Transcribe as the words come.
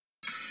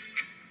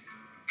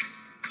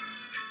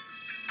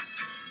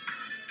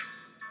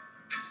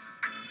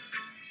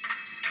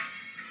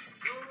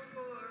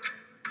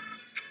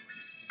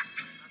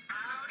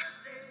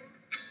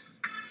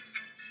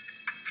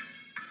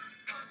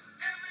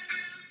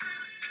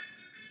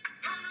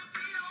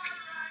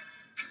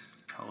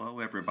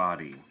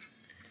everybody,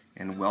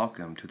 and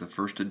welcome to the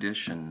first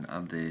edition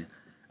of the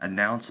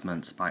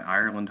announcements by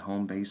Ireland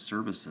Home-Based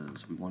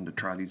Services. We wanted to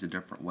try these a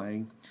different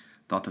way.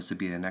 Thought this would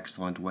be an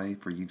excellent way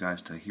for you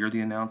guys to hear the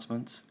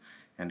announcements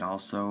and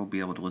also be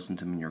able to listen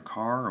to them in your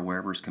car or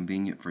wherever is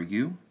convenient for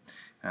you.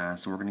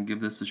 So we're going to give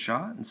this a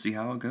shot and see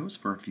how it goes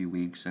for a few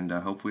weeks, and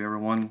hopefully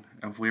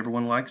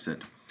everyone likes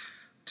it.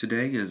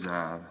 Today is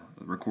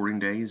recording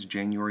day is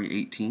January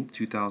 18th,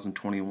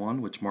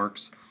 2021, which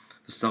marks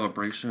the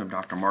celebration of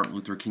Dr. Martin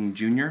Luther King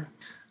Jr.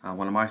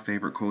 One of my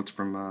favorite quotes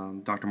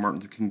from Dr. Martin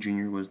Luther King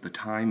Jr. was, "The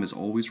time is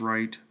always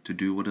right to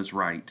do what is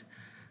right."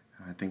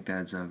 I think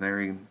that's a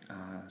very,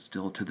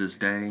 still to this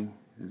day,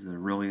 is a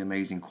really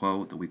amazing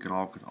quote that we could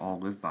all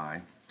live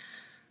by.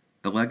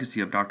 The legacy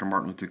of Dr.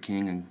 Martin Luther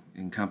King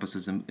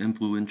encompasses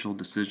influential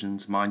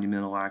decisions,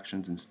 monumental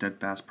actions, and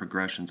steadfast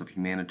progressions of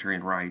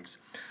humanitarian rights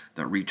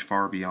that reach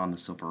far beyond the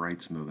civil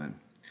rights movement.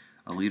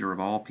 A leader of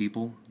all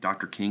people,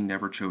 Dr. King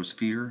never chose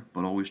fear,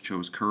 but always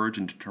chose courage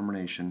and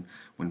determination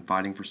when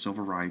fighting for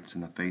civil rights in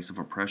the face of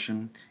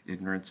oppression,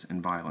 ignorance,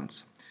 and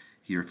violence.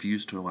 He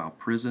refused to allow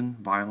prison,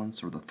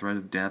 violence, or the threat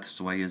of death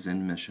sway his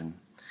end mission.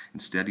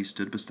 Instead, he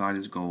stood beside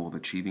his goal of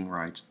achieving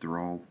rights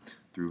through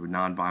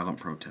nonviolent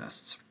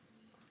protests.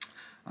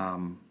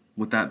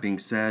 With that being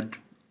said,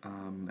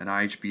 at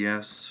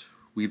IHBS,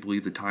 we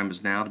believe the time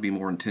is now to be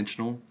more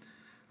intentional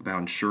about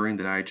ensuring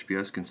that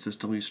IHBS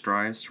consistently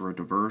strives for a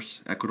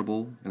diverse,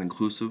 equitable, and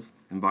inclusive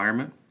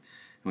environment.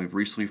 And we've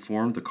recently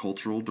formed the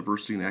Cultural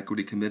Diversity and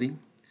Equity Committee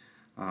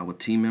with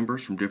team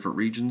members from different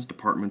regions,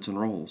 departments, and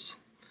roles.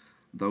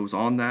 Those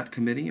on that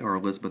committee are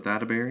Elizabeth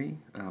Atterbury,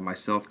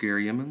 myself,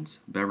 Gary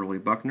Emmons, Beverly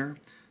Buckner,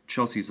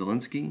 Chelsea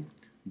Zielinski,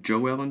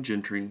 Jo Ellen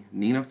Gentry,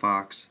 Nina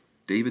Fox,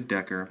 David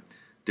Decker,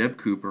 Deb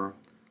Cooper,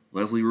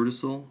 Leslie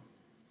Rudisill,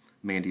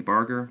 Mandy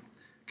Barger,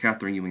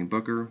 Catherine Ewing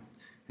Booker,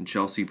 and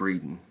Chelsea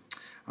Breeden.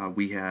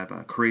 We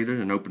have created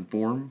an open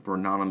forum for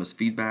anonymous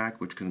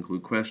feedback, which can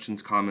include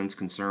questions, comments,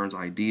 concerns,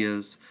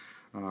 ideas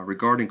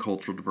regarding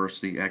cultural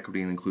diversity,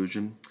 equity, and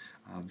inclusion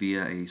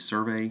via a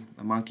survey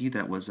monkey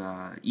that was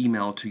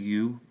emailed to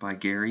you by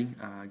Gary,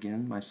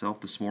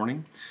 myself, this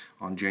morning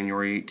on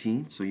January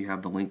 18th. So you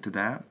have the link to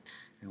that,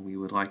 and we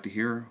would like to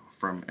hear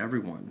from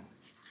everyone.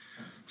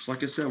 So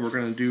like I said, we're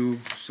going to do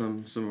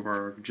some of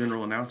our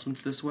general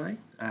announcements this way.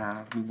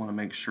 We want to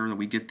make sure that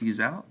we get these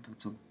out.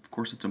 Of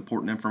course, it's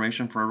important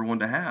information for everyone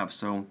to have,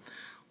 so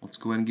let's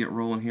go ahead and get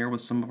rolling here with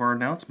some of our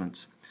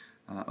announcements.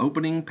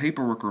 Opening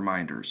paperwork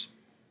reminders.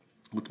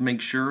 Let's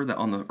make sure that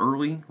on the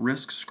early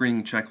risk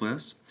screening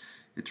checklist,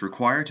 it's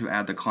required to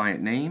add the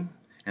client name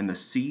and the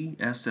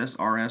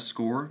CSSRS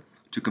score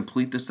to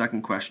complete the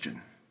second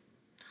question.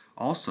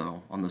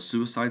 Also, on the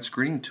suicide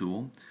screening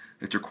tool,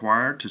 it's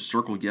required to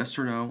circle yes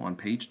or no on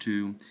page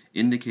 2,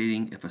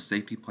 indicating if a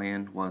safety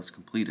plan was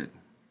completed.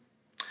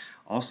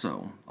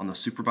 Also, on the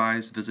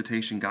supervised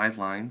visitation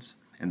guidelines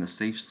and the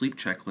safe sleep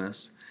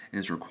checklist, it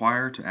is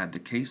required to add the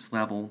case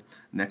level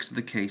next to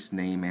the case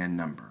name and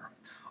number.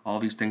 All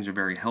these things are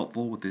very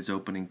helpful with these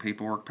opening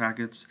paperwork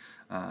packets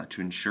to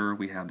ensure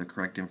we have the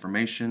correct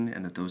information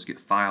and that those get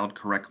filed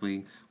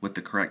correctly with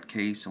the correct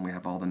case, and we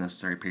have all the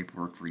necessary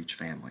paperwork for each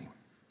family.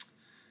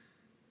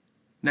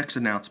 Next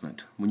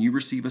announcement. When you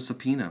receive a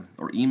subpoena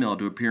or email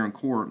to appear in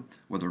court,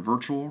 whether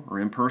virtual or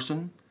in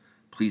person,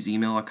 please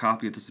email a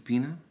copy of the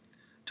subpoena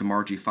to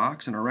Margie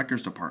Fox in our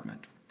records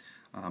department.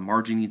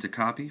 Margie needs a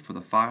copy for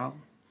the file.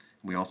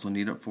 We also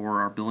need it for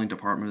our billing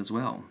department as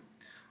well.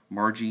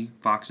 Margie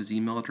Fox's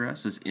email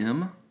address is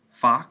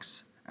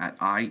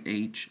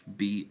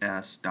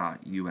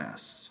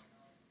mfox@ihbs.us.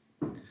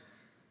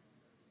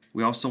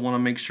 We also want to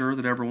make sure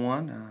that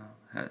everyone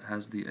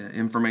has the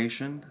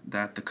information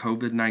that the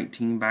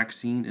COVID-19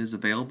 vaccine is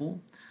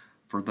available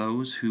for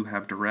those who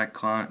have direct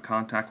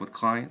contact with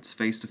clients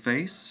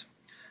face-to-face.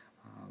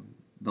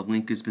 The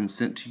link has been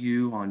sent to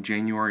you on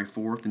January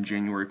 4th and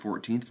January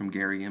 14th from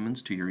Gary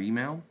Emmons to your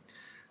email.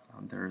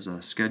 There's a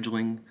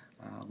scheduling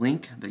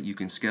link that you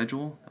can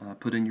schedule,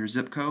 put in your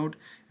zip code,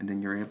 and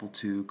then you're able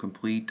to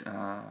complete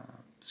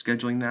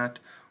scheduling that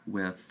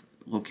with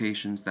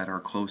locations that are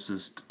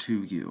closest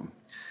to you.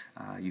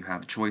 You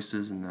have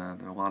choices, and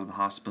there are a lot of the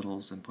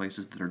hospitals and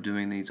places that are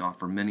doing these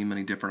offer many,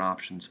 many different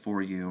options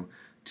for you,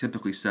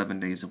 typically 7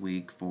 days a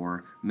week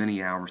for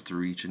many hours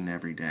through each and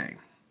every day.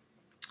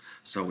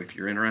 So if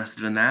you're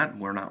interested in that,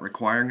 we're not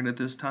requiring it at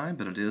this time,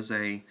 but it is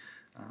a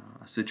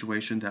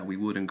situation that we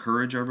would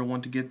encourage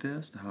everyone to get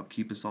this to help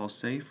keep us all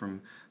safe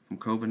from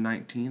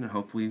COVID-19, and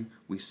hopefully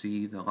we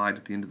see the light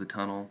at the end of the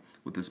tunnel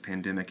with this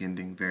pandemic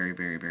ending very,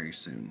 very, very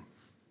soon.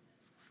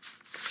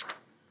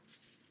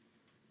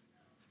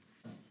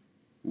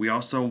 We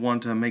also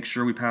want to make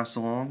sure we pass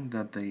along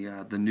that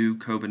the new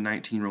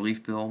COVID-19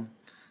 relief bill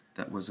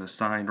that was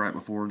signed right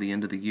before the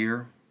end of the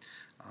year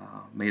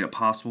made it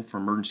possible for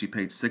emergency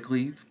paid sick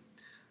leave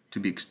to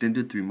be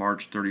extended through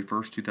March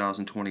 31st,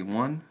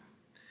 2021.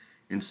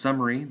 In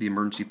summary, the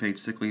Emergency Paid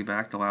Sick Leave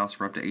Act allows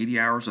for up to 80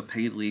 hours of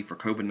paid leave for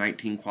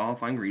COVID-19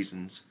 qualifying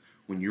reasons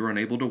when you're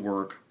unable to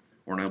work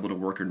or unable to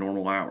work your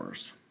normal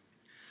hours.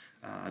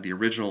 The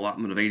original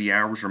allotment of 80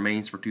 hours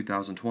remains for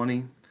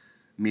 2020,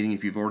 meaning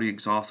if you've already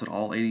exhausted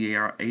all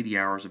 80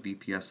 hours of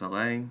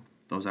VPSLA,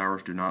 those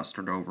hours do not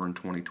start over in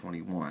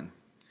 2021.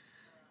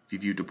 If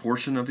you've used a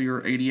portion of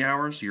your 80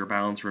 hours, your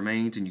balance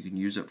remains and you can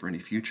use it for any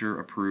future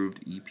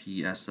approved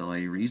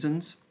EPSLA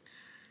reasons.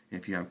 And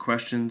if you have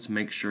questions,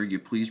 make sure you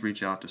please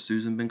reach out to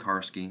Susan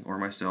Benkarski or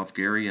myself,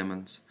 Gary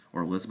Emmons,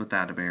 or Elizabeth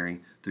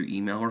Atterbury through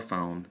email or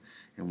phone,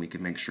 and we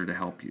can make sure to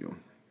help you.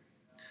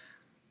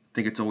 I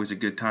think it's always a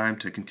good time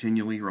to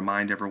continually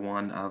remind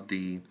everyone of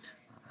the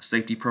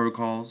safety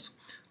protocols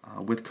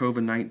with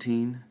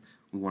COVID-19.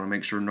 We want to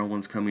make sure no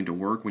one's coming to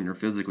work when you're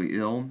physically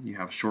ill, you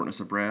have shortness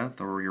of breath,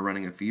 or you're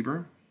running a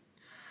fever.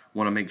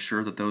 Want to make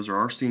sure that those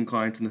are seeing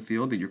clients in the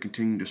field, that you're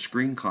continuing to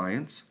screen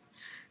clients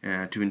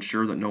to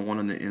ensure that no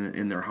one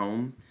in their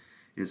home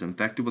is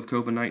infected with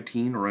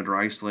COVID-19 or under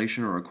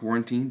isolation or a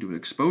quarantine due to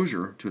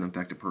exposure to an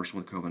infected person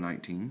with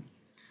COVID-19.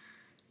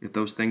 If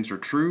those things are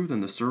true,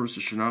 then the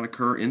services should not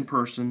occur in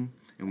person,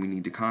 and we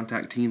need to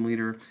contact team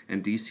leader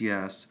and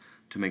DCS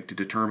to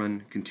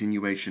determine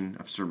continuation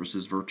of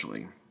services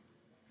virtually.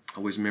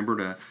 Always remember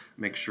to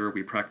make sure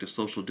we practice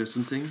social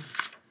distancing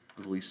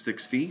of at least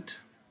 6 feet.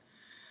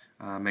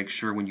 Make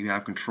sure when you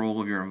have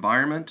control of your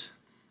environment,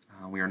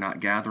 we are not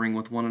gathering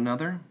with one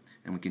another,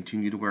 and we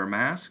continue to wear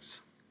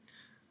masks.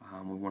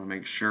 We want to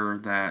make sure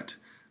that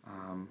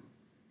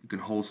you can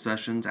hold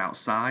sessions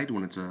outside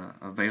when it's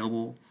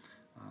available,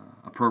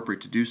 appropriate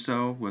to do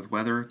so with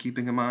weather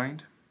keeping in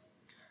mind.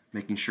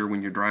 Making sure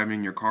when you're driving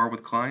in your car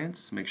with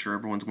clients, make sure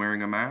everyone's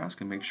wearing a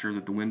mask and make sure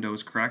that the window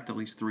is cracked at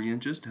least 3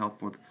 inches to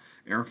help with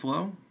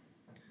airflow.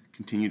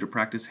 Continue to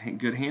practice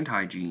good hand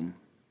hygiene.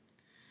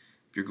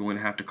 If you're going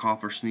to have to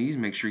cough or sneeze,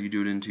 make sure you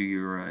do it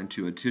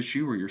into a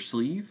tissue or your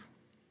sleeve.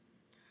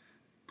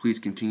 Please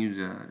continue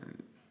to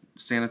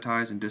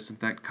sanitize and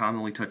disinfect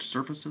commonly touched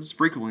surfaces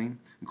frequently,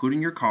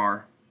 including your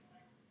car.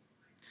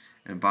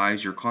 And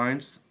advise your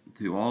clients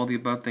to do all of the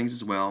above things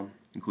as well,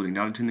 including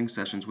not attending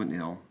sessions when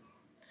ill.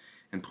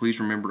 And please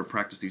remember to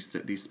practice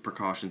these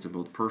precautions in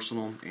both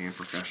personal and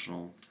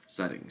professional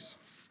settings.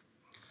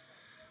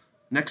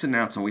 Next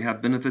announcement, we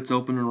have benefits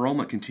open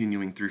enrollment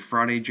continuing through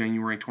Friday,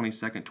 January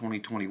 22nd,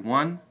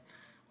 2021.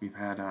 We've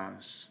had, I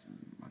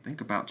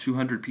think, about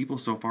 200 people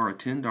so far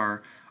attend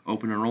our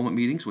open enrollment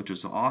meetings, which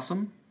is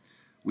awesome.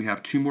 We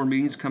have 2 more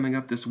meetings coming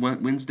up this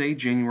Wednesday,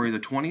 January the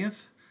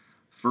 20th.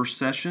 First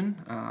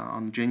session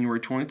on January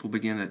 20th will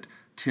begin at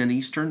 10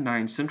 Eastern,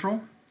 9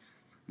 Central.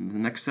 And the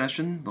next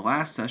session, the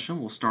last session,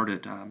 will start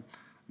at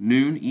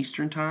noon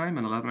Eastern Time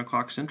and 11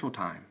 o'clock Central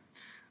Time.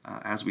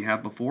 As we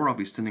have before, I'll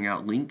be sending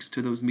out links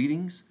to those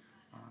meetings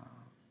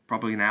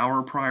probably an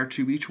hour prior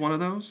to each one of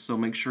those, so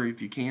make sure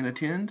if you can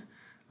attend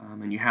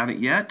and you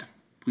haven't yet,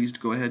 please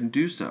go ahead and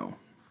do so.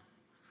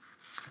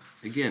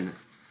 Again,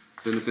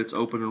 benefits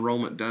open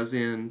enrollment does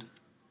end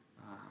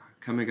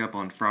coming up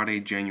on Friday,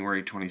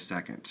 January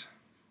 22nd.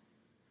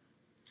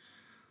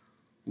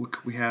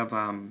 We have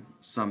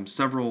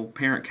several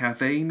parent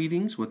cafe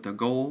meetings with the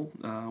goal,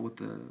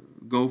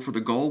 Go for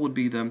the Goal would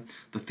be the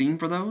theme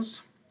for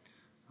those.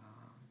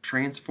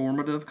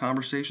 Transformative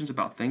conversations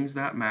about things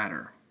that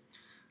matter.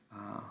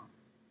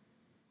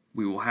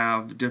 We will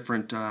have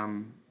different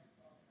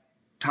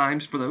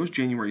times for those.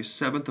 January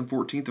 7th and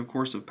 14th, of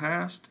course, have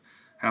passed.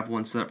 Have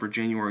one set for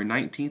January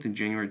 19th and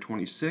January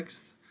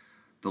 26th.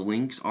 The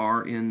links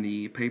are in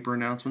the paper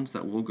announcements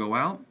that will go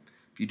out.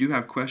 If you do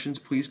have questions,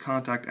 please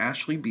contact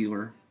Ashley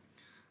Beeler.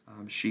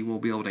 She will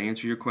be able to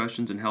answer your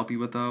questions and help you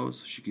with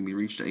those. She can be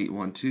reached at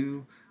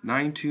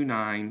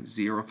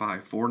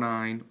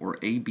 812-929-0549 or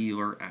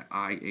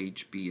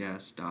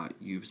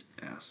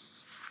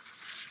abeeler@ihbs.us.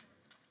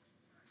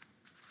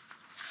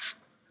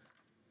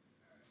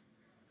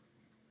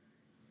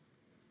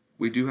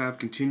 We do have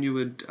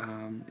continued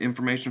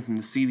information from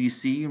the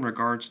CDC in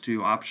regards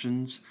to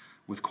options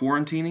with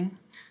quarantining.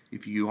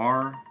 If you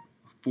are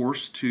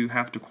forced to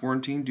have to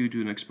quarantine due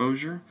to an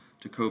exposure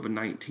to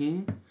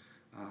COVID-19,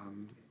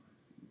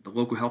 the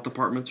local health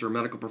departments or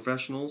medical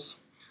professionals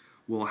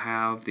will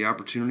have the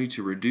opportunity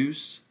to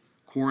reduce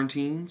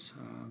quarantines.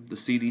 The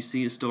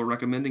CDC is still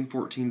recommending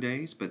 14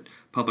 days, but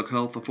public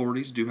health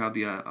authorities do have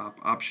the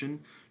option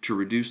to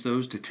reduce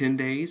those to 10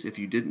 days if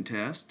you didn't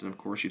test, and of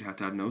course you'd have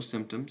to have no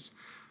symptoms,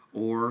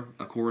 or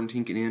a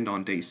quarantine can end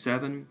on day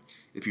 7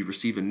 if you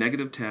receive a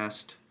negative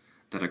test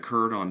that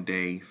occurred on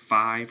day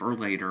 5 or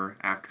later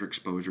after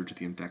exposure to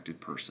the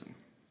infected person.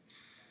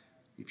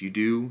 If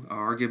you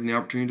are given the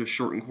opportunity to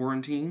shorten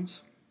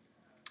quarantines,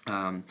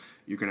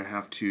 you're going to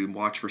have to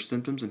watch for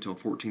symptoms until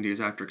 14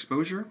 days after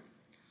exposure.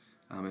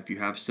 If you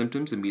have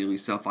symptoms, immediately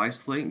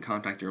self-isolate and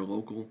contact your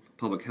local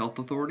public health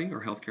authority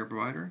or healthcare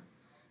provider.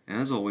 And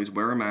as always,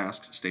 wear a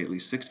mask, stay at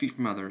least 6 feet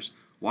from others,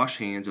 wash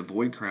hands,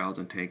 avoid crowds,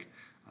 and take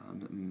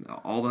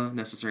all the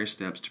necessary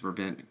steps to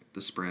prevent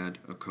the spread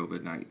of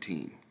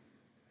COVID-19.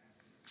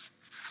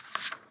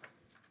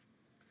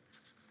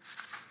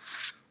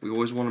 We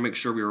always want to make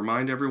sure we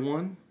remind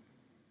everyone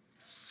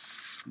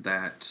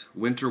that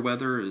winter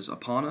weather is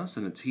upon us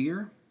and it's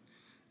here,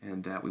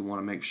 and that we want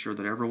to make sure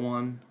that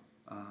everyone,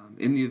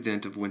 in the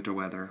event of winter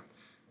weather,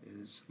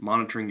 is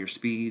monitoring your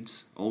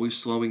speeds, always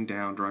slowing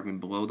down, driving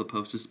below the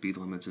posted speed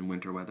limits in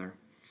winter weather,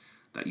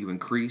 that you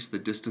increase the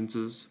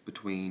distances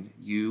between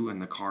you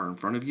and the car in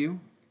front of you,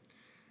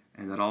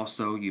 and that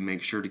also you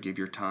make sure to give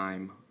your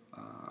time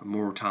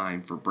more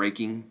time for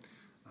braking,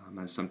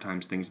 as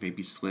sometimes things may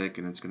be slick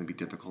and it's going to be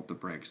difficult to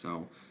brake.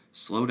 So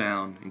slow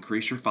down,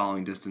 increase your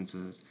following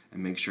distances,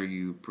 and make sure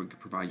you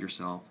provide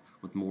yourself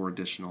with more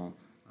additional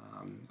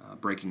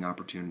braking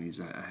opportunities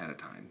ahead of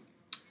time.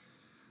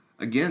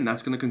 Again,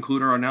 that's going to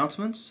conclude our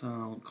announcements.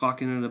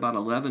 Clocking in at about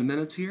 11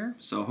 minutes here,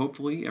 so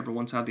hopefully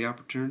everyone's had the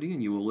opportunity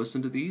and you will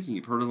listen to these and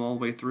you've heard them all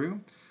the way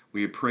through.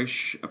 We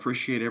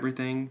appreciate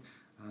everything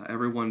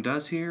everyone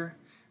does here,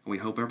 and we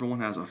hope everyone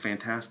has a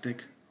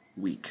fantastic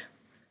week.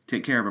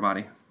 Take care,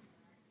 everybody.